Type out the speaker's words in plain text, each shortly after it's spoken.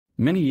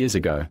Many years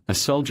ago, a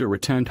soldier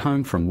returned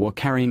home from war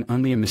carrying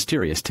only a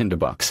mysterious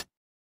tinderbox.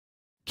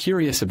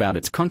 Curious about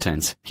its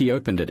contents, he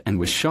opened it and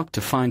was shocked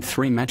to find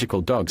 3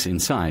 magical dogs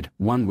inside,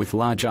 one with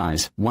large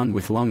eyes, one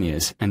with long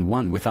ears, and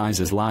one with eyes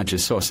as large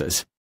as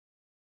saucers.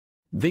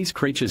 These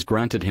creatures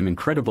granted him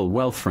incredible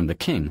wealth from the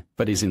king,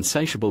 but his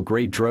insatiable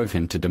greed drove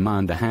him to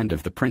demand the hand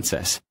of the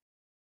princess.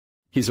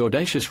 His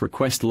audacious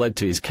request led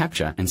to his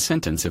capture and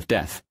sentence of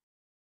death.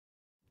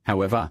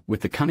 However,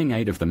 with the cunning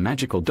aid of the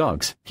magical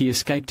dogs, he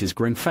escaped his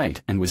grim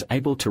fate and was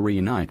able to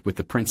reunite with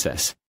the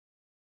princess.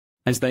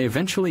 As they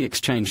eventually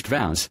exchanged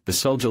vows, the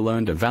soldier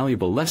learned a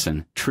valuable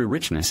lesson: true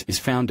richness is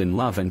found in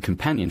love and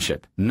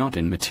companionship, not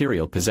in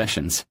material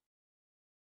possessions.